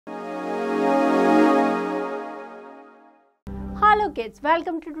Hello kids,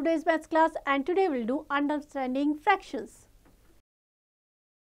 welcome to today's maths class, and today we'll do understanding fractions.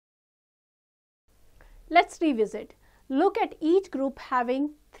 Let's revisit. Look at each group having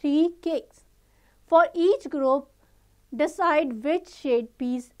 3 cakes. For each group, decide which shade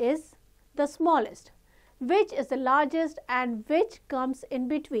piece is the smallest, which is the largest, and which comes in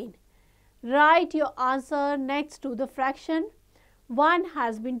between. Write your answer next to the fraction. One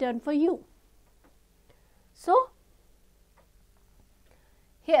has been done for you. So,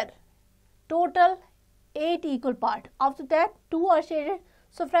 here total 8 equal parts. After that 2 are shaded,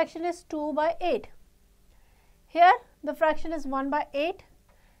 so fraction is 2 by 8. Here the fraction is 1 by 8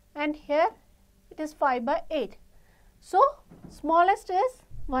 and here it is 5 by 8. So smallest is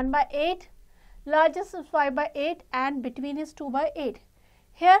 1 by 8, largest is 5 by 8 and between is 2 by 8.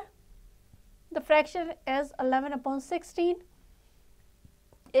 Here the fraction is 11 upon 16.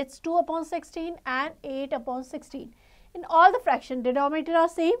 It's 2 upon 16 and 8 upon 16. In all the fraction, denominator are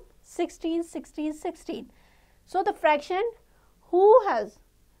same, 16, 16, 16. So the fraction who has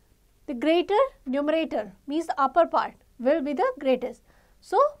the greater numerator, means the upper part, will be the greatest.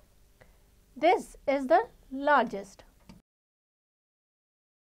 So this is the largest.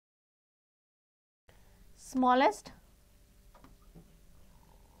 Smallest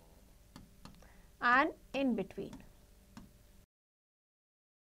and in between.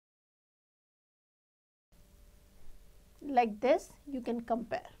 Like this you can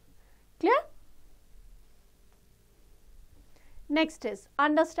compare. Clear? Next is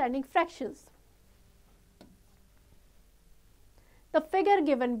understanding fractions. The figure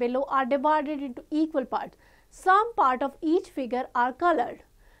given below are divided into equal parts. Some part of each figure are colored.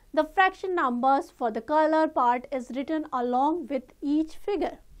 The fraction numbers for the color part is written along with each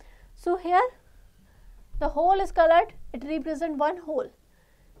figure. So here the whole is colored, it represents one whole.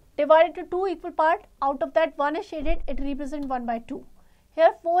 Divided to 2 equal parts, out of that 1 is shaded, it represents 1 by 2.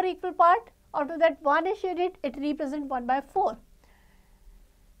 Here 4 equal parts, out of that 1 is shaded, it represents 1 by 4.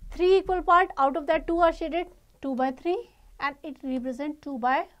 3 equal parts, out of that 2 are shaded, 2 by 3 and it represents 2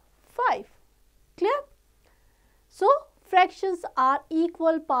 by 5. Clear? So fractions are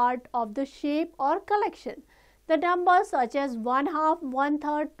equal part of the shape or collection. The numbers such as 1/2,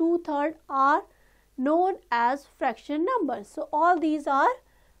 1/3, 2/3 are known as fraction numbers. So all these are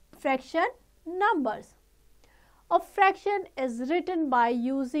fraction numbers. A fraction is written by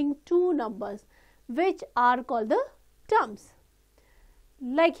using two numbers which are called the terms.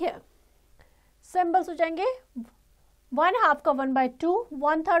 Like here, symbols हो जाएंगे 1/2 का 1 by 2,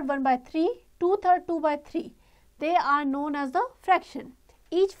 1/3 1 by 3, 2/3 2 by 3. They are known as the fraction.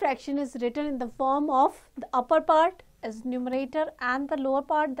 Each fraction is written in the form of the upper part as numerator and the lower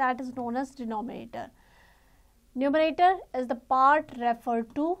part, that is known as denominator. Numerator is the part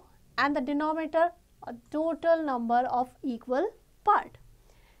referred to and the denominator a total number of equal part.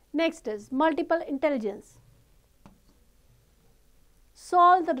 Next is multiple intelligence.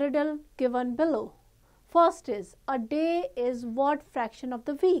 Solve the riddle given below. First is a day is what fraction of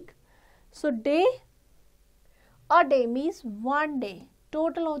the week. So day, a day means 1 day.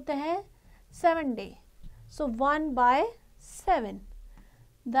 Total होते हैं 7 day. So 1 by 7.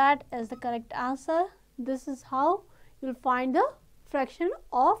 That is the correct answer. This is how you will find the fraction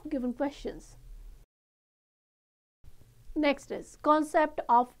of given questions. Next is concept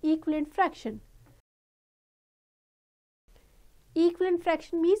of equivalent fraction. Equivalent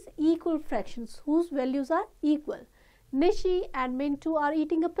fraction means equal fractions whose values are equal. Nishi and Mintu are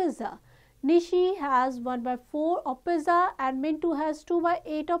eating a pizza. Nishi has 1 by 4 of pizza and Mintu has 2 by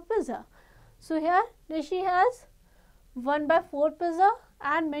 8 of pizza. So here Nishi has 1 by 4 pizza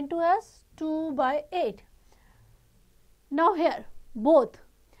and Mintu has 2 by 8. Now here both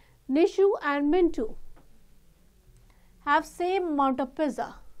Nishu and Mintu have same amount of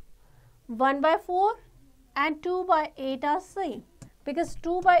pizza. 1 by 4 and 2 by 8 are same because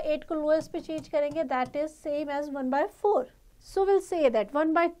 2 by 8 को lowest पे change करेंगे, that is same as 1 by 4. So we'll say that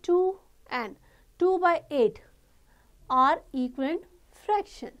 1 by 2 and 2 by 8 are equivalent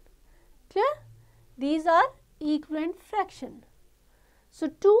fraction. Clear? These are equivalent fraction. So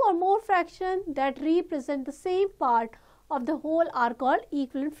two or more fractions that represent the same part of the whole are called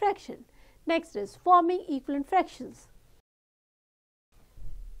equivalent fraction. Next is forming equivalent fractions.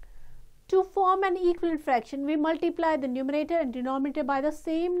 To form an equivalent fraction, we multiply the numerator and denominator by the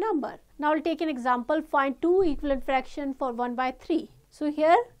same number. Now we'll take an example. Find two equivalent fractions for 1 by 3. So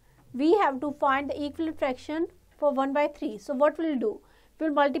here we have to find the equivalent fraction for 1 by 3. So what we'll do?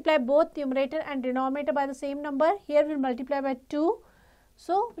 We'll multiply both numerator and denominator by the same number. Here we'll multiply by 2.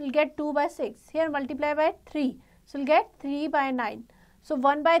 So we'll get 2 by 6. Here multiply by 3. So we'll get 3 by 9. So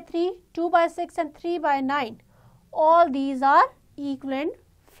 1 by 3, 2 by 6 and 3 by 9. All these are equivalent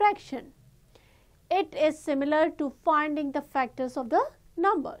fraction. It is similar to finding the factors of the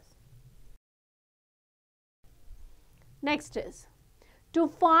numbers. Next is to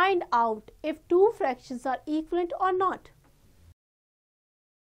find out if two fractions are equivalent or not.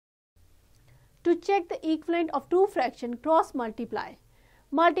 To check the equivalent of two fractions, cross multiply.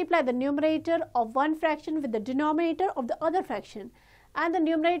 Multiply the numerator of one fraction with the denominator of the other fraction and the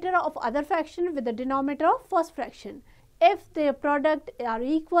numerator of other fraction with the denominator of first fraction. If their product are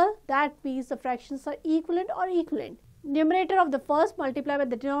equal, that means the fractions are equivalent or equivalent. Numerator of the first multiplied by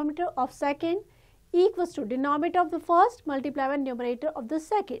the denominator of second equals to denominator of the first multiplied by numerator of the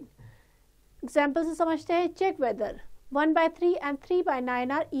second. Example से समझते हैं. Check whether 1/3 and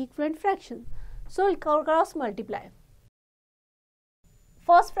 3/9 are equivalent fractions. So we'll cross multiply.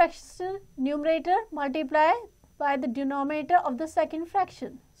 First fraction numerator multiply by the denominator of the second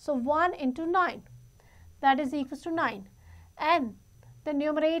fraction. So 1 into 9, that is equals to 9, and the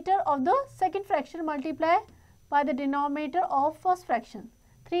numerator of the second fraction multiply by the denominator of first fraction.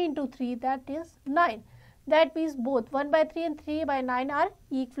 3 into 3, that is 9. That means both 1/3 and 3/9 are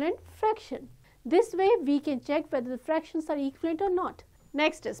equivalent fraction. This way we can check whether the fractions are equivalent or not.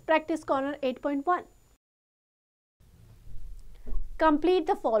 Next is practice corner 8.1. Complete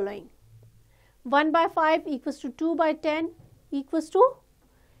the following. 1/5 equals to 2/10 equals to,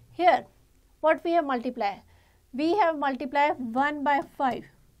 here what we have multiplied? We have multiplied 1/5,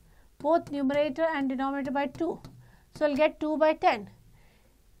 both numerator and denominator by 2. So we'll get 2/10.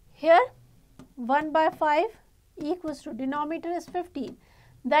 Here 1/5 equals to denominator is 15.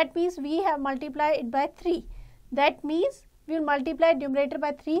 That means we have multiplied it by 3. That means we will multiply numerator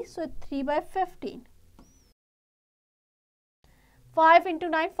by 3, so 3/15. 5 into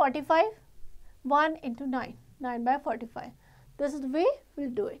 9, 45. 1 into 9, 9/45. This is the way we'll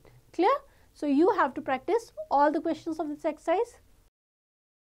do it. Clear? So you have to practice all the questions of this exercise.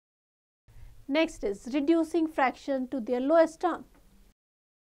 Next is reducing fraction to their lowest term.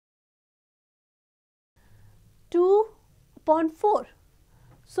 2/4.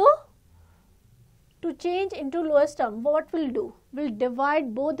 So to change into lowest term, what we'll do? We'll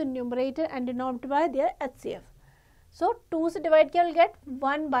divide both the numerator and denominator by their HCF. So 2 से divide किया, we'll get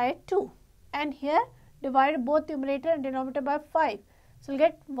 1/2. And here divide both numerator and denominator by 5. So we'll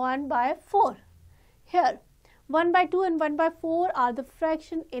get 1/4. Here 1/2 and 1/4 are the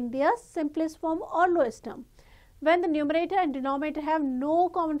fraction in their simplest form or lowest term. When the numerator and denominator have no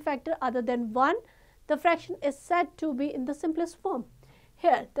common factor other than 1, the fraction is said to be in the simplest form.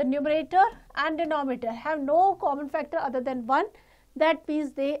 Here the numerator and denominator have no common factor other than 1. That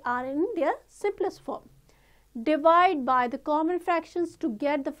means they are in their simplest form. Divide by the common fractions to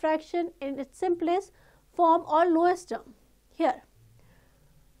get the fraction in its simplest form or lowest term. Here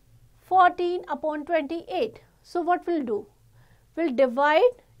 14/28. So what we'll do? We'll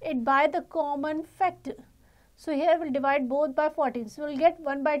divide it by the common factor. So here we'll divide both by 14. So we'll get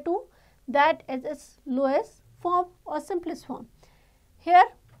 1/2. That is its lowest form or simplest form. Here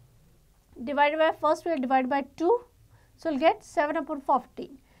divided by first we'll divide by 2. So we'll get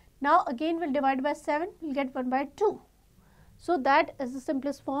 7/14. Now again we'll divide by 7, we'll get 1/2. So that is the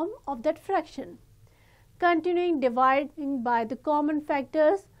simplest form of that fraction. Continuing dividing by the common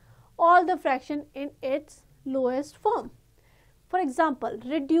factors, all the fraction in its lowest form. For example,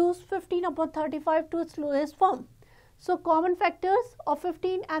 reduce 15/35 to its lowest form. So common factors of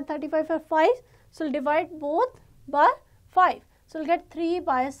 15 and 35 are 5. So we'll divide both by 5. So we'll get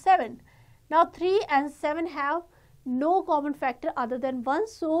 3/7. Now 3 and 7 have no common factor other than 1,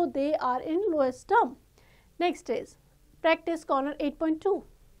 so they are in lowest term. Next is practice corner 8.2.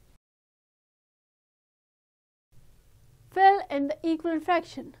 Fill in the equivalent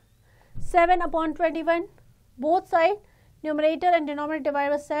fraction. 7/21, both sides numerator and denominator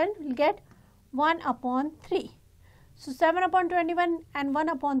divided by 7 will get 1/3. So 7/21 and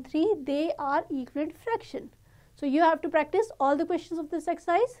 1/3, they are equivalent fraction. So you have to practice all the questions of this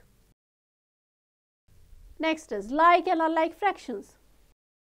exercise. Next is like and unlike fractions.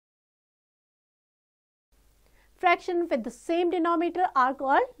 Fractions with the same denominator are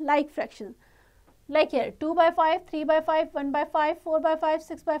called like fractions. Like here 2/5, 3/5, 1/5, 4/5,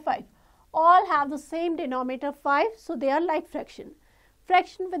 6/5. All have the same denominator 5, so they are like fraction.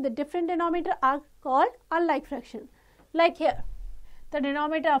 Fractions with the different denominator are called unlike fraction. Like here the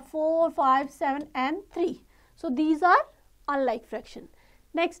denominator are 4, 5, 7 and 3. So these are unlike fraction.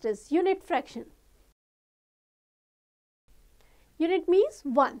 Next is unit fraction. Unit means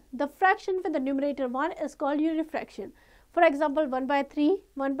 1. The fraction with the numerator 1 is called unit fraction. For example, 1/3,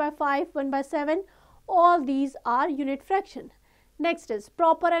 1/5, 1/7, all these are unit fraction. Next is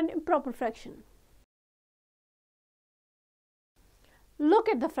proper and improper fraction. Look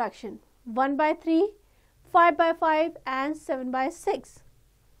at the fraction 1 by 3, 5 by 5 and 7 by 6.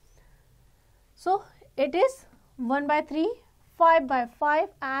 So it is 1 by 3, 5 by 5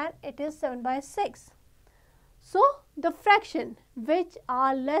 and it is 7 by 6. So the fraction which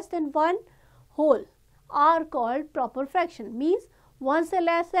are less than 1 whole are called proper fraction. Means once they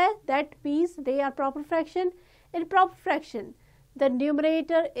lesser, that means they are proper fraction. In proper fraction, the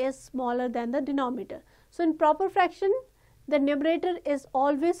numerator is smaller than the denominator. So in proper fraction, the numerator is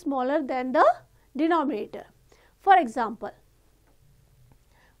always smaller than the denominator. For example,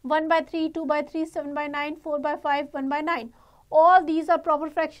 1 by 3, 2 by 3, 7 by 9, 4 by 5, 1 by 9. All these are proper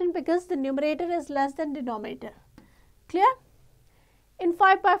fraction because the numerator is less than denominator. Clear? In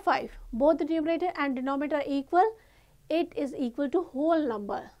 5 by 5, both the numerator and denominator are equal. It is equal to whole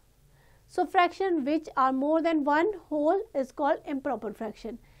number. So fraction which are more than 1 whole is called improper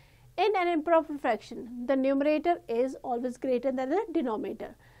fraction. In an improper fraction, the numerator is always greater than the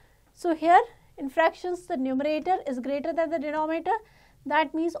denominator. So here in fractions, the numerator is greater than the denominator.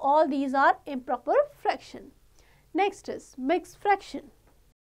 That means all these are improper fraction. Next is mixed fraction.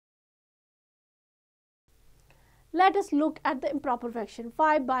 Let us look at the improper fraction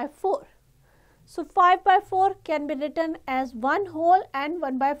 5 by 4. So 5 by 4 can be written as 1 whole and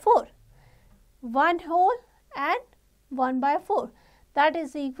 1 by 4. 1 whole and 1 by 4. That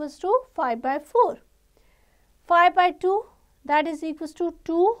is equals to 5 by 4. 5 by 2, that is equals to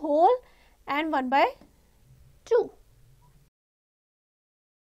 2 whole and 1 by 2.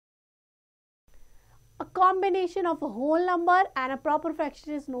 A combination of a whole number and a proper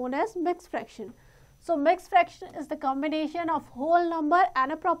fraction is known as mixed fraction. So mixed fraction is the combination of whole number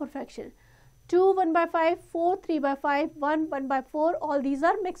and a proper fraction. 2 1 by 5, 4 3 by 5, 1 1 by 4, all these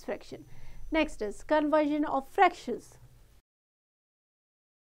are mixed fraction. Next is conversion of fractions.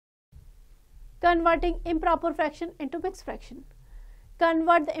 Converting improper fraction into mixed fraction.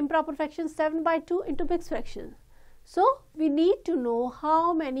 Convert the improper fraction 7 by 2 into mixed fraction. So we need to know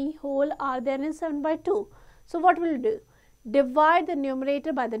how many whole are there in 7 by 2. So what will we do? Divide the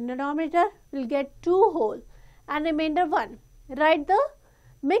numerator by the denominator, we will get 2 whole and remainder 1. Write the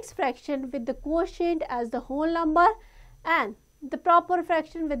mixed fraction with the quotient as the whole number and the proper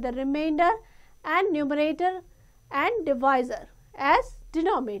fraction with the remainder and numerator and divisor as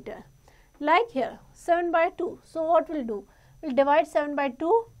denominator. Like here 7 by 2. So what we will do? We will divide 7 by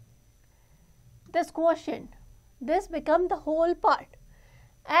 2. This quotient, this become the whole part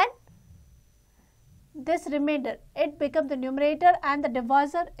and this remainder, it become the numerator and the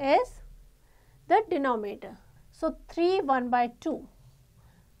divisor is the denominator. So 3 1 by 2.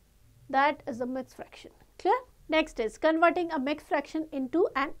 That is a mixed fraction. Clear? Next is converting a mixed fraction into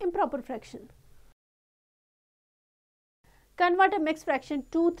an improper fraction. Convert a mixed fraction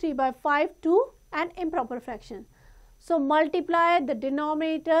 2 3 by 5 to an improper fraction. So multiply the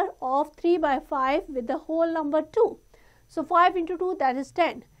denominator of 3 by 5 with the whole number 2. So 5 into 2, that is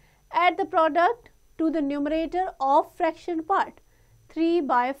 10. Add the product to the numerator of fraction part 3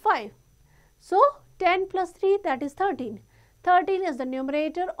 by 5. So 10 plus 3, that is 13. 13 is the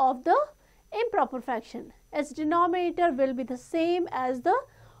numerator of the improper fraction. Its denominator will be the same as the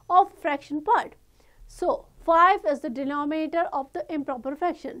of fraction part. So 5 is the denominator of the improper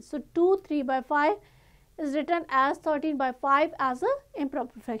fraction. So 2 3 by 5 is written as 13 by 5 as a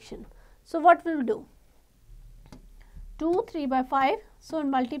improper fraction. So what we will do? 2 3 by 5. So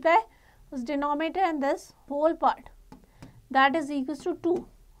multiply this denominator and this whole part. That is equals to 2.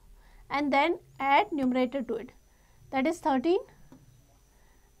 And then add numerator to it. That is 13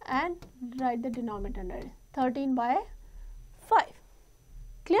 and write the denominator under it. 13 by 5.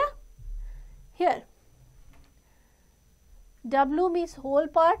 Clear? Here W means whole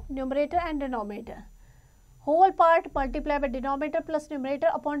part, numerator and denominator. Whole part multiplied by denominator plus numerator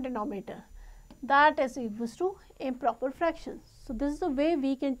upon denominator. That is equals to improper fraction. So this is the way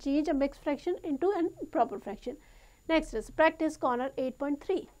we can change a mixed fraction into an improper fraction. Next is practice corner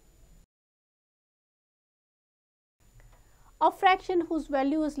 8.3. A fraction whose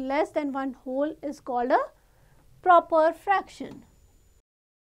value is less than 1 whole is called a proper fraction.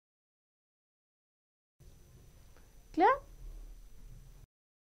 Clear?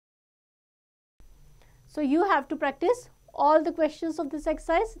 So you have to practice all the questions of this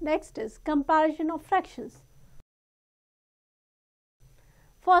exercise. Next is comparison of fractions.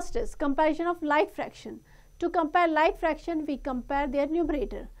 First is comparison of like fraction. To compare like fraction, we compare their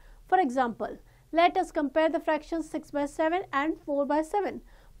numerator. For example, let us compare the fractions 6 by 7 and 4 by 7.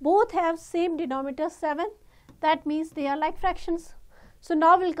 Both have same denominator 7. That means they are like fractions. So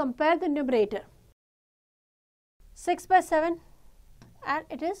now we will compare the numerator. 6 by 7 and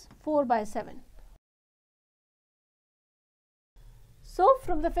it is 4 by 7. So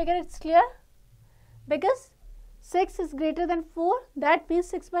from the figure it's clear, because 6 is greater than 4, that means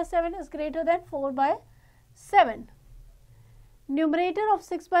 6 by 7 is greater than 4 by 7. Numerator of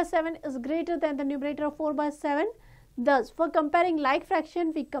 6 by 7 is greater than the numerator of 4 by 7. Thus, for comparing like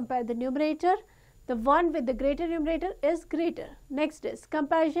fraction, we compare the numerator. The one with the greater numerator is greater. Next is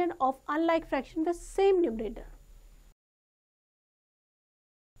comparison of unlike fraction with same numerator.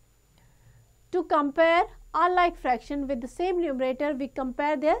 To compare unlike fraction with the same numerator, we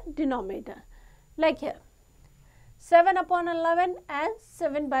compare their denominator. Like here, 7 upon 11 and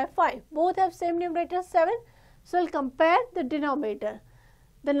 7 by 5. Both have same numerator 7. So, we will compare the denominator.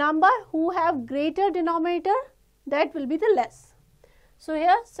 The number who have greater denominator, that will be the less. So,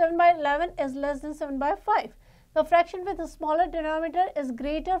 here 7 by 11 is less than 7 by 5. The fraction with a smaller denominator is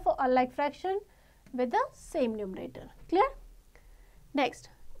greater for unlike fraction with the same numerator. Clear? Next,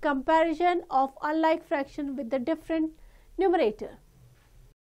 comparison of unlike fraction with the different numerator.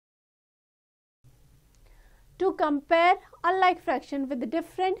 To compare unlike fraction with the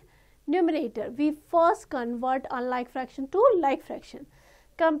different numerator, we first convert unlike fraction to like fraction.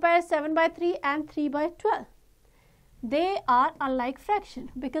 Compare 7 by 3 and 3 by 12. They are unlike fraction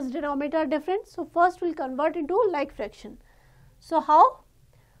because denominator are different. So, first we will convert into like fraction. So, how?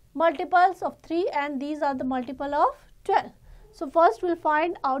 Multiples of 3 and these are the multiple of 12. So, first we will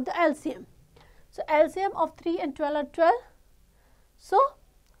find out the LCM. So, LCM of 3 and 12 are 12. So,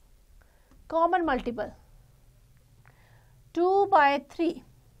 common multiple 2 by 3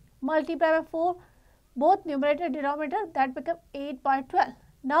 multiply by 4, both numerator and denominator, that become 8 by 12.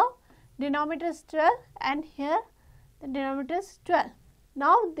 Now, denominator is 12 and here the denominator is 12.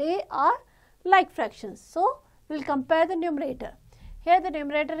 Now, they are like fractions. So, we will compare the numerator. Here the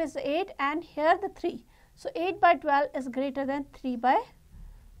numerator is 8 and here the 3. So, 8 by 12 is greater than 3 by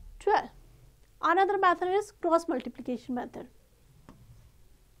 12. Another method is cross multiplication method.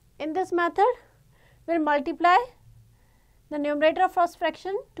 In this method, we will multiply the numerator of first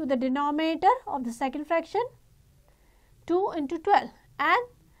fraction to the denominator of the second fraction, 2 into 12, and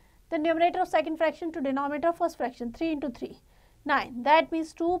the numerator of second fraction to denominator of first fraction, 3 into 3, 9. That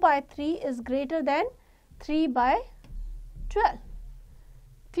means 2 by 3 is greater than 3 by 12.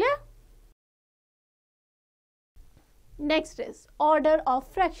 Clear? Next is order of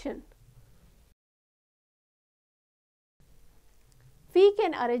fraction. We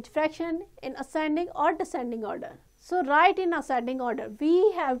can arrange fraction in ascending or descending order. So, write in ascending order.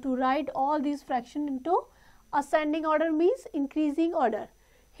 We have to write all these fractions into ascending order, means increasing order.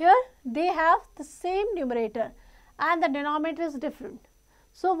 Here they have the same numerator and the denominator is different.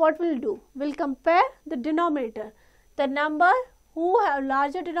 So, what we will do? We will compare the denominator. The number who have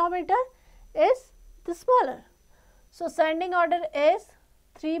larger denominator is the smaller. So, ascending order is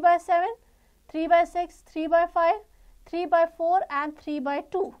 3 by 7, 3 by 6, 3 by 5, 3 by 4 and 3 by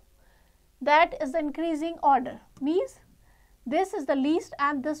 2. That is the increasing order, means this is the least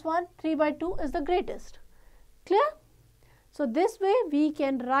and this one 3 by 2 is the greatest. Clear? So, this way we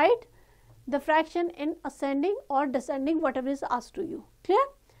can write the fraction in ascending or descending, whatever is asked to you. Clear?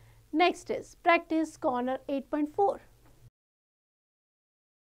 Next is practice corner 8.4.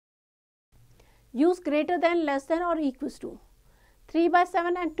 Use greater than, less than or equals to 3 by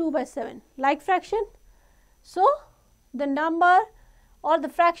 7 and 2 by 7 like fraction. So, the number or the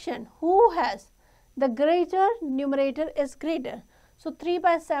fraction who has the greater numerator is greater. So, 3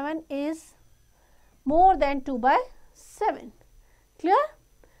 by 7 is more than 2 by 7. Clear?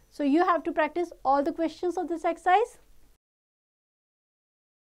 So, you have to practice all the questions of this exercise.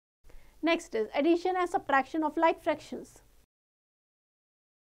 Next is addition and subtraction of like fractions.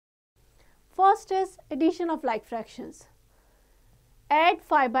 First is addition of like fractions. Add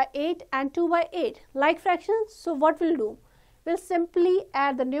 5 by 8 and 2 by 8 like fractions. So, what we will do? We will simply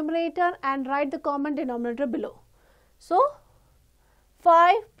add the numerator and write the common denominator below. So,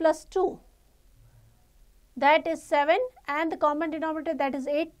 5 plus 2, that is 7, and the common denominator, that is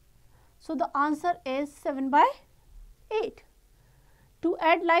 8. So, the answer is 7 by 8. To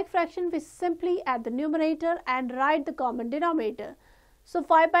add like fraction, we simply add the numerator and write the common denominator. So,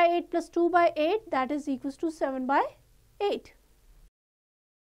 5 by 8 plus 2 by 8, that is equals to 7 by 8.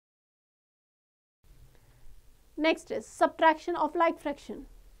 Next is subtraction of like fraction.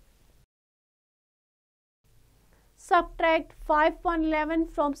 Subtract 5 upon 11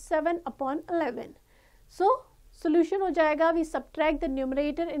 from 7 upon 11. So, solution हो जाएगा, we subtract the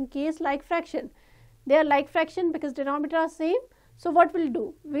numerator in case like fraction. They are like fraction because denominator are same. So, what we will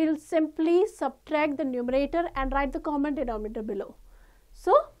do? We will simply subtract the numerator and write the common denominator below.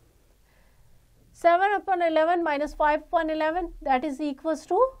 So, 7 upon 11 minus 5 upon 11, that is equals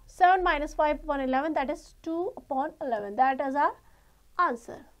to 7 minus 5 upon 11, that is 2 upon 11. That is our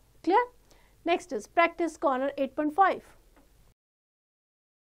answer. Clear? Next is practice corner 8.5.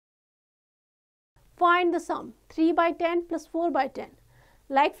 Find the sum 3 by 10 plus 4 by 10.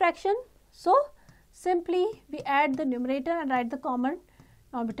 Like fraction, so simply we add the numerator and write the common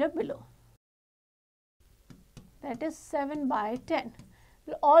denominator below. That is 7 by 10.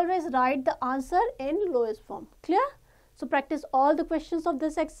 We'll always write the answer in lowest form. Clear? So practice all the questions of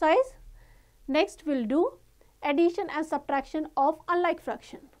this exercise. Next we'll do addition and subtraction of unlike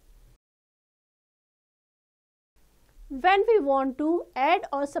fraction. When we want to add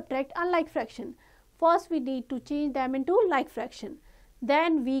or subtract unlike fraction, first we need to change them into like fraction.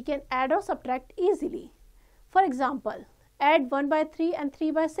 Then we can add or subtract easily. For example, add 1 by 3 and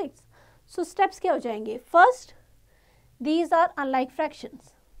 3 by 6. So steps क्या हो जाएंगे? First, these are unlike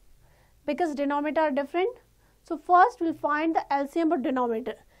fractions because denominator are different. So first we'll find the LCM of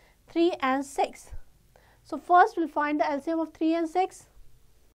denominator 3 and 6. So first we'll find the LCM of 3 and 6.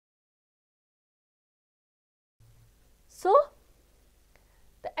 So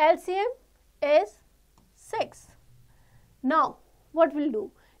the LCM is 6. Now what we'll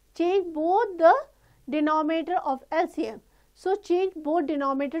do? Change both the denominator of LCM. So change both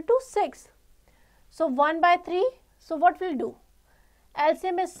denominator to 6. So 1 by 3. So what we'll do?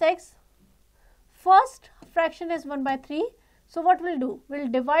 LCM is 6. First fraction is 1 by 3. So what we'll do? We'll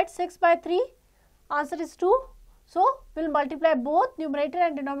divide 6 by 3. Answer is 2. So we'll multiply both numerator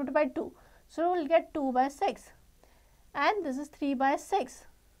and denominator by 2. So we'll get 2 by 6. And this is 3 by 6.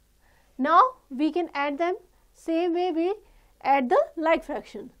 Now we can add them same way we add the like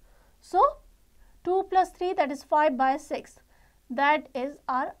fraction. So 2 plus 3, that is 5 by 6. That is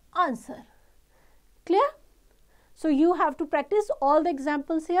our answer. Clear? So you have to practice all the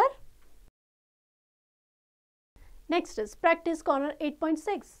examples here. Next is practice corner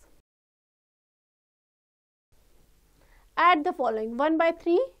 8.6. Add the following 1 by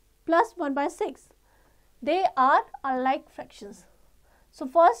 3 plus 1 by 6. They are unlike fractions. So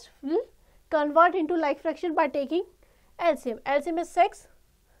first we'll convert into like fraction by taking LCM. LCM is 6.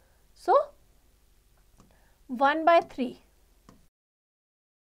 So 1 by 3.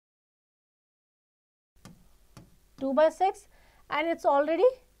 2 by 6 and it's already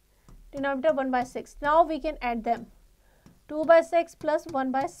denominator 1 by 6. Now we can add them. 2 by 6 plus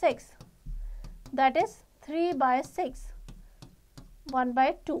 1 by 6. That is 3 by 6. 1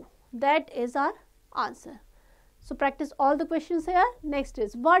 by 2. That is our answer. So practice all the questions here. Next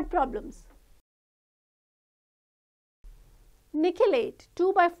is word problems. Nikhil ate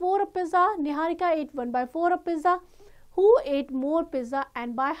 2 by 4 of pizza. Niharika ate 1 by 4 of pizza. Who ate more pizza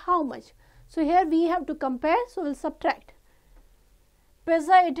and by how much? So here we have to compare. So we'll subtract.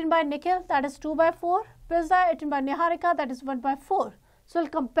 Pizza eaten by Nikhil, that is 2 by 4. Pizza eaten by Niharika, that is 1 by 4. So we'll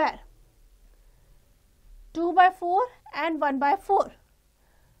compare. 2 by 4 and 1 by 4.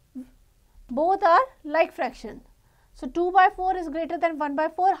 Both are like fraction. So 2 by 4 is greater than 1 by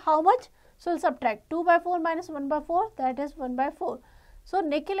 4. How much? So we'll subtract 2 by 4 minus 1 by 4, that is 1 by 4. So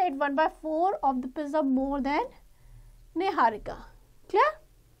Nikhil ate 1 by 4 of the pizza more than Niharika. Clear?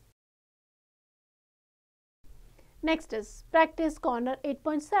 Next is practice corner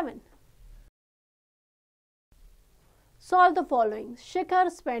 8.7. Solve the following. Shikhar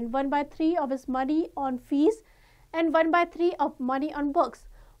spent 1 by 3 of his money on fees and 1 by 3 of money on books.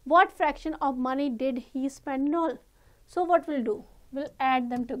 What fraction of money did he spend in all? So what we'll do? We'll add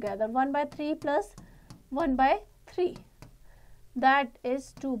them together. 1 by 3 plus 1 by 3. That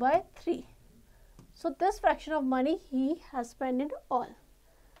is 2 by 3. So this fraction of money he has spent in all.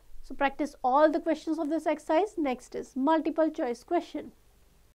 So practice all the questions of this exercise. Next is multiple choice question.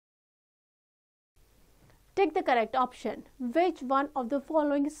 Take the correct option. Which one of the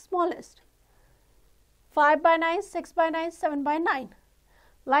following is smallest? 5 by 9, 6 by 9, 7 by 9.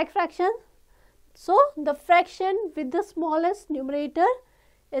 Like fraction. So the fraction with the smallest numerator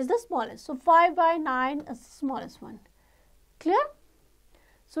is the smallest. So 5 by 9 is the smallest one. Clear?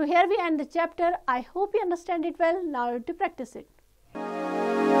 So here we end the chapter. I hope you understand it well. Now you have to practice it.